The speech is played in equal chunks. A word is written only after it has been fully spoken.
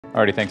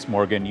Alrighty, thanks,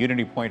 Morgan.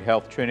 UnityPoint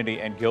Health, Trinity,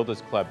 and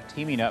Gilda's Club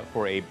teaming up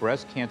for a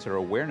breast cancer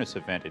awareness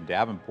event in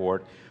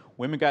Davenport.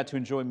 Women got to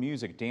enjoy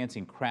music,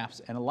 dancing,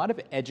 crafts, and a lot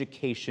of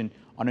education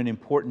on an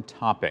important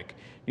topic.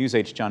 News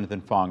 8's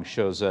Jonathan Fong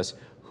shows us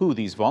who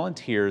these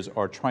volunteers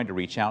are trying to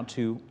reach out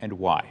to and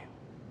why.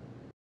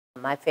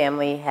 My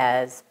family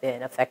has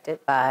been affected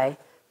by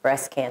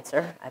breast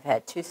cancer. I've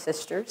had two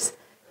sisters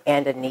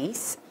and a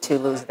niece to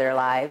lose their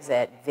lives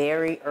at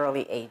very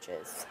early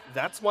ages.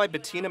 That's why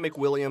Bettina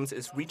McWilliams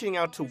is reaching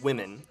out to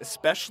women,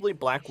 especially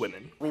Black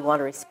women. We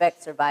want to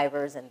respect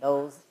survivors and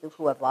those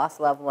who have lost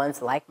loved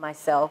ones like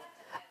myself,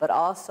 but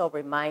also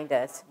remind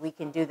us we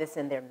can do this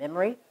in their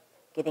memory,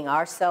 getting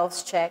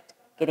ourselves checked,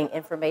 getting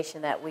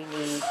information that we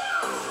need.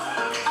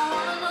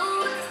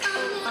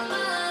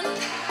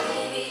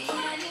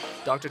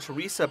 Dr.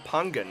 Teresa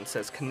Pangan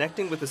says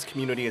connecting with this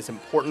community is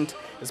important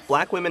as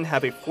Black women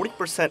have a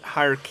 40%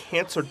 higher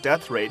cancer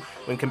death rate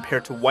when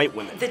compared to white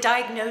women. The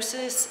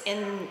diagnosis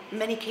in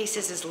many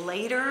cases is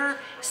later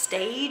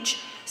stage,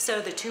 so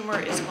the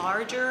tumor is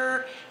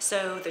larger,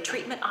 so the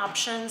treatment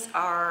options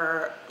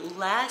are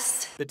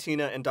less.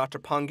 Bettina and Dr.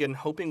 Pangan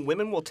hoping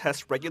women will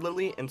test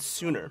regularly and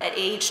sooner. At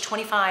age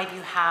 25,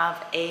 you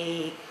have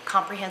a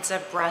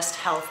comprehensive breast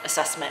health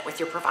assessment with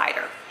your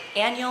provider.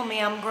 Annual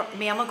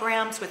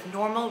mammograms with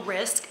normal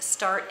risk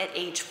start at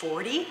age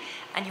 40,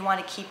 and you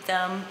want to keep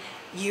them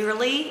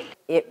yearly.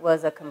 It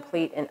was a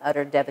complete and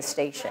utter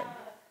devastation,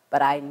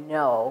 but I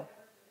know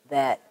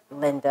that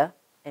Linda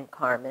and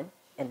Carmen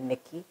and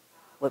Mickey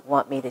would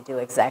want me to do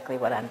exactly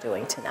what I'm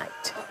doing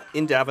tonight.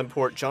 In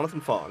Davenport, Jonathan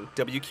Fong,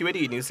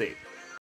 WQAD News 8.